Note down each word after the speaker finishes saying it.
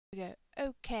We go.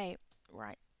 Okay,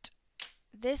 right.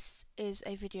 This is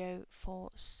a video for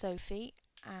Sophie,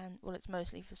 and well, it's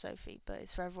mostly for Sophie, but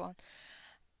it's for everyone.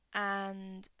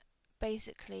 And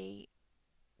basically,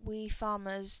 we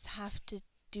farmers have to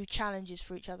do challenges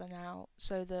for each other now,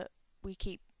 so that we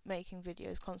keep making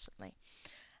videos constantly.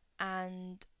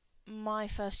 And my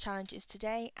first challenge is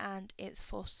today, and it's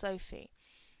for Sophie.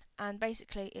 And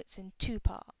basically, it's in two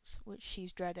parts, which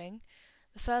she's dreading.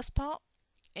 The first part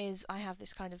is I have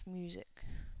this kind of music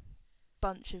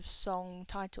bunch of song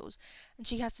titles, and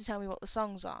she has to tell me what the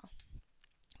songs are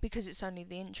because it's only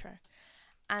the intro.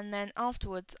 And then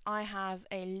afterwards I have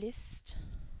a list,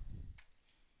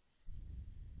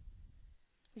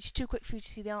 which is too quick for you to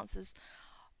see the answers,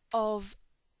 of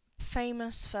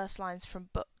famous first lines from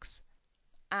books,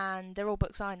 and they're all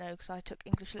books I know because I took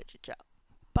English literature,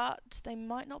 but they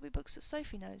might not be books that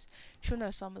Sophie knows. She'll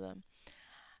know some of them.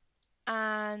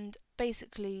 And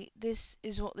basically this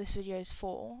is what this video is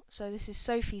for. So this is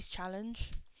Sophie's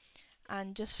challenge,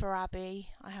 and just for Abby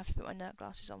I have to put my nerd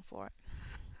glasses on for it.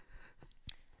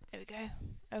 There we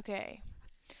go. Okay,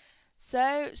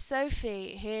 so Sophie,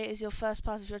 here is your first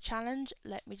part of your challenge.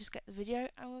 Let me just get the video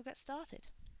and we'll get started.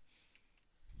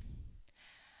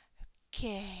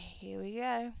 Okay, here we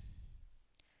go.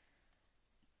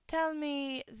 Tell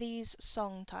me these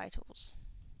song titles.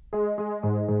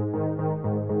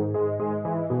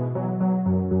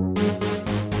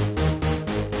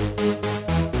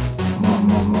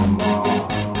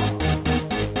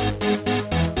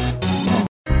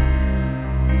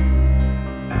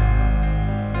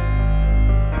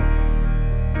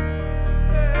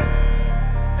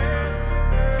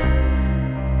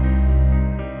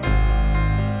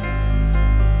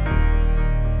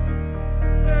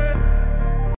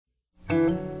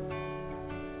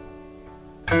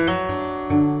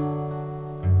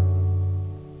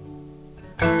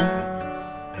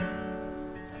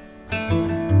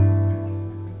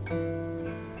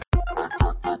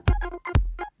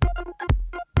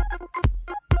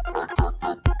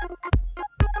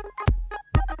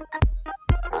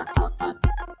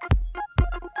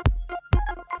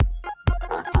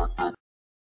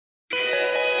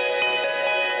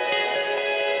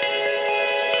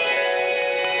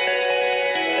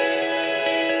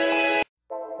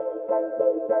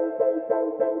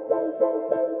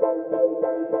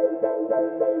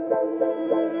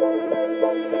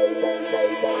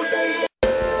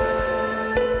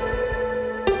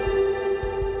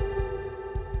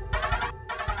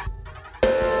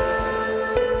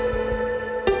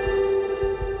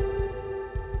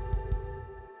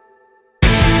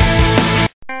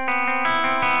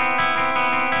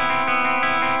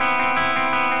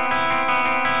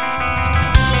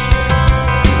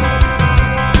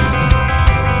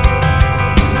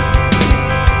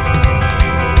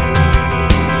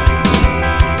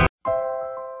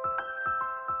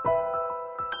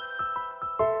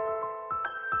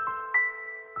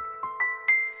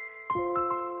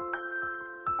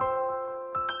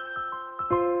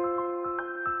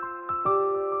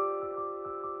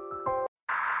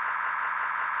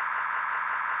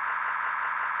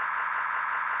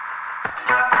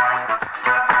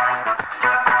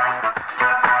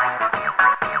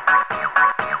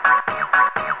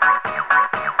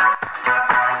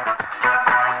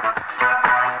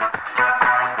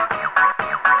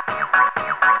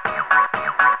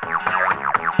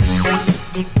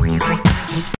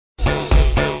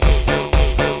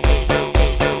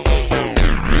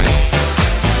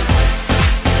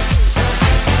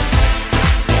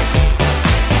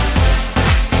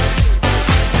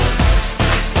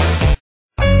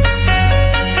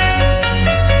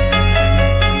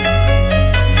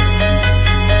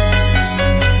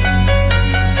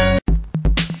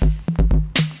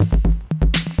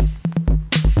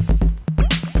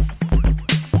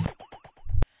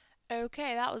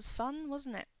 Okay, that was fun,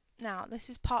 wasn't it? Now, this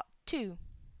is part 2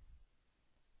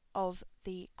 of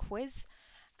the quiz,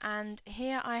 and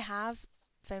here I have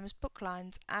famous book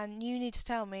lines, and you need to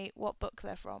tell me what book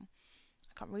they're from.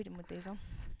 I can't read them with these on.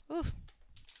 Oof.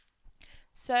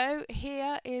 So,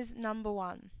 here is number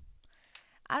 1.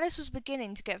 Alice was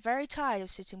beginning to get very tired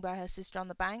of sitting by her sister on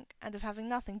the bank, and of having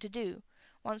nothing to do.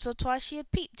 Once or twice she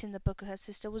had peeped in the book her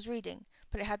sister was reading,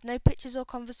 but it had no pictures or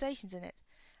conversations in it.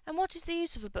 And what is the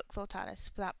use of a book, thought Alice,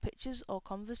 without pictures or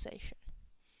conversation?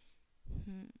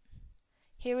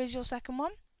 Here is your second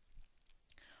one.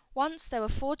 Once there were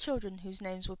 4 children whose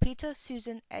names were Peter,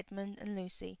 Susan, Edmund and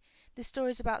Lucy. This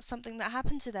story is about something that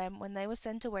happened to them when they were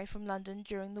sent away from London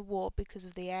during the war because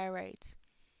of the air raids.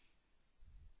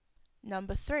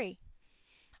 Number 3.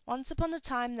 Once upon a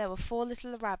time there were 4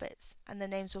 little rabbits, and their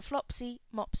names were Flopsy,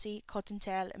 Mopsy,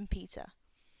 Cottontail, and Peter.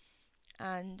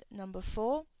 And number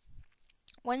 4,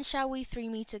 when shall we 3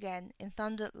 meet again, in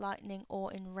thunder, lightning,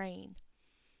 or in rain?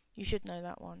 You should know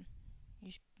that one.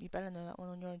 You better know that one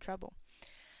or you're in trouble.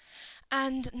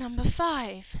 And number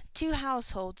 5, 2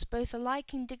 households, both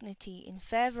alike in dignity, in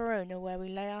fair Verona where we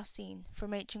lay our scene,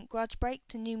 from ancient grudge break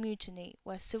to new mutiny,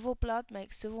 where civil blood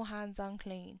makes civil hands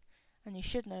unclean. And you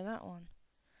should know that one.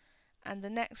 And the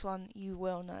next one you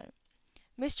will know.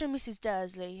 Mr. and Mrs.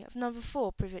 Dursley of number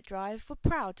 4 Privet Drive were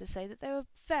proud to say that they were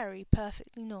very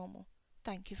perfectly normal.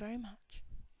 Thank you very much.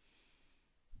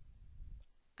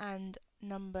 And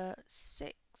number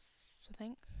 6, I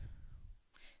think.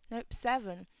 Nope,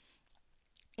 7.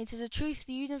 It is a truth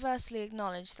universally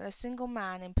acknowledged that a single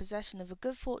man in possession of a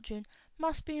good fortune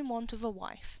must be in want of a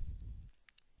wife.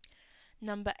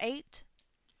 Number 8.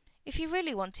 If you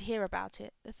really want to hear about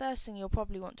it, the first thing you'll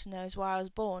probably want to know is where I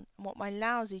was born, and what my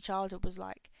lousy childhood was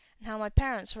like, and how my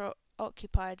parents were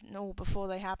occupied and all before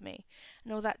they had me,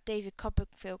 and all that David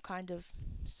Copperfield kind of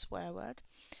swear word.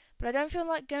 But I don't feel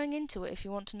like going into it if you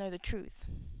want to know the truth.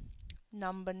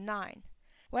 Number 9.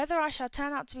 Whether I shall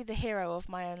turn out to be the hero of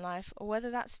my own life, or whether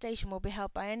that station will be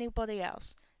held by anybody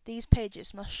else, these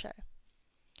pages must show.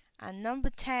 And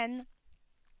number 10.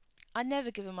 I'd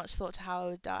never given much thought to how I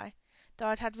would die, though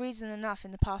I'd had reason enough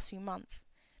in the past few months,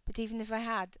 but even if I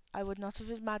had, I would not have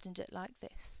imagined it like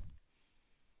this.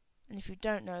 And if you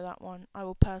don't know that one, I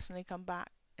will personally come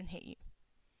back and hit you.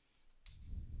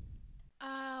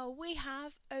 We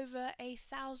have over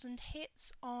 1,000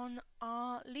 hits on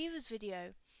our Levers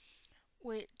video,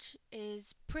 which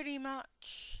is pretty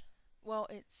much, well,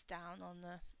 it's down on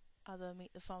the other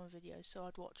Meet the Farmer videos, so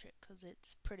I'd watch it because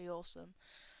it's pretty awesome.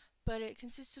 But it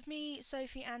consists of me,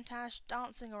 Sophie and Tash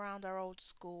dancing around our old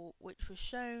school, which was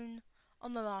shown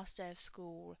on the last day of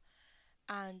school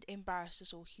and embarrassed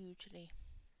us all hugely.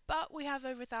 But we have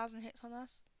over 1,000 hits on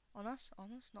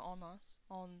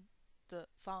the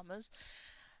farmers,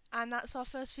 and that's our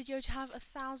first video to have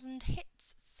 1,000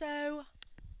 hits, so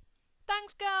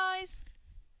thanks guys!